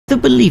The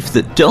belief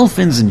that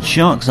dolphins and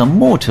sharks are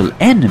mortal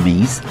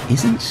enemies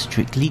isn't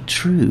strictly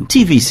true.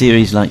 TV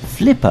series like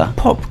Flipper,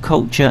 pop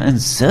culture and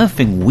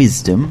surfing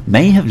wisdom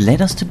may have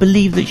led us to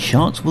believe that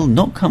sharks will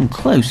not come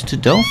close to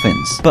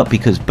dolphins. But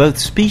because both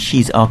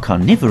species are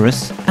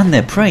carnivorous and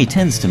their prey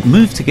tends to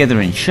move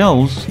together in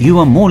shoals, you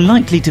are more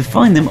likely to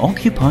find them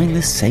occupying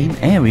the same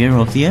area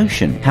of the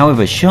ocean.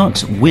 However,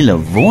 sharks will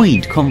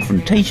avoid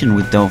confrontation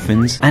with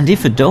dolphins, and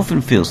if a dolphin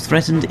feels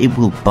threatened, it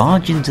will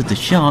barge into the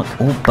shark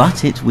or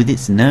butt it with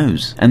its nose,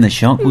 and the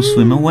shark will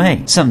swim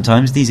away.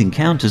 Sometimes these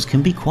encounters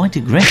can be quite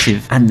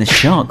aggressive, and the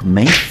shark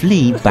may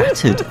flee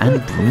battered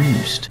and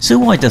bruised. So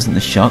why doesn't the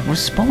shark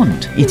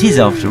respond? It is,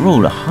 after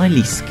all, a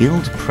highly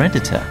skilled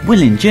predator. Well,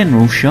 in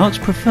general, sharks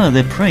prefer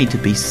their prey to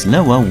be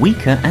slower,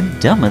 weaker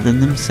and dumber than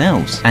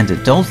themselves, and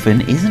a dolphin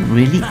isn't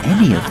really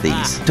any of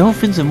these.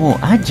 Dolphins are more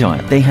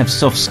agile, they have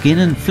soft skin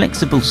and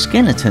flexible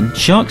skeleton.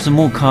 Sharks are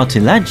more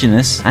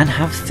cartilaginous and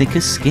have thicker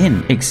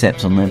skin,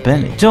 except on their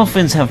belly.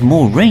 Dolphins have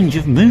more range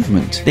of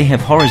movement. They have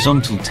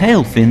horizontal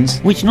tail fins,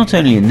 which not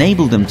only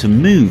enable them to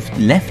move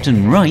left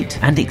and right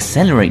and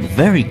accelerate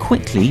very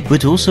quickly,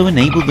 but also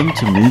enable them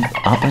to move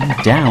up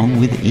and down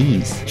with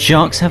ease.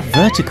 Sharks have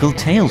vertical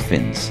tail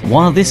fins.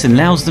 While this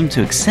allows them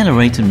to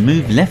accelerate and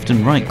move left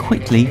and right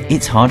quickly,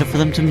 it's harder for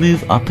them to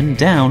move up and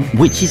down,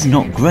 which is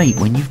not great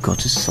when you've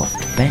got a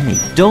soft belly.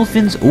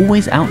 Dolphins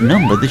always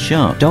outnumber the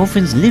shark.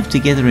 Dolphins live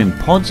together in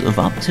pods of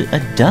up to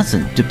a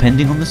dozen,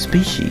 depending on the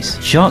species.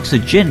 Sharks are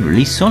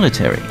generally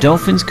solitary.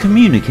 Dolphins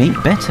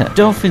communicate better.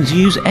 Dolphins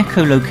use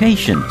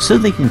echolocation so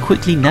they can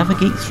quickly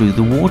navigate through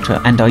the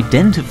water and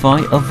identify,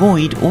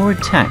 avoid or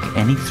attack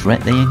any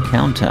threat they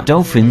encounter.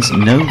 Dolphins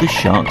know the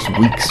shark's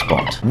weak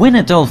spot. When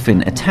a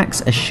dolphin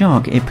attacks a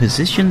shark, it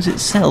positions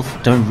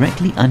itself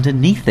directly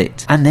underneath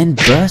it and then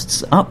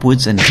bursts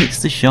upwards and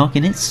hits the shark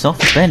in its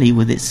soft belly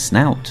with its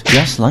snout,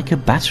 just like a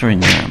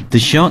battering ram. The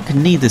shark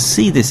can neither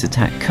see this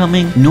attack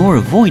coming nor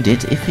avoid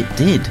it if it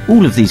did.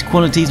 All of these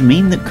qualities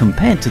mean that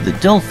compared to the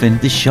dolphin,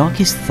 the shark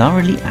is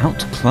thoroughly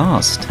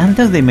outclassed. And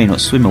though they may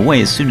not swim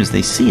away as soon as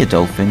they see a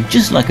dolphin,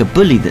 just like a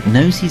bully that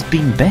knows he's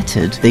been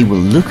bettered, they will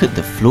look at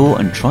the floor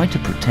and try to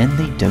pretend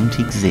they don't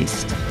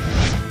exist.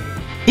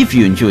 If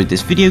you enjoyed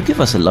this video, give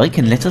us a like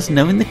and let us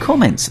know in the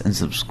comments, and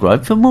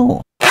subscribe for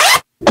more.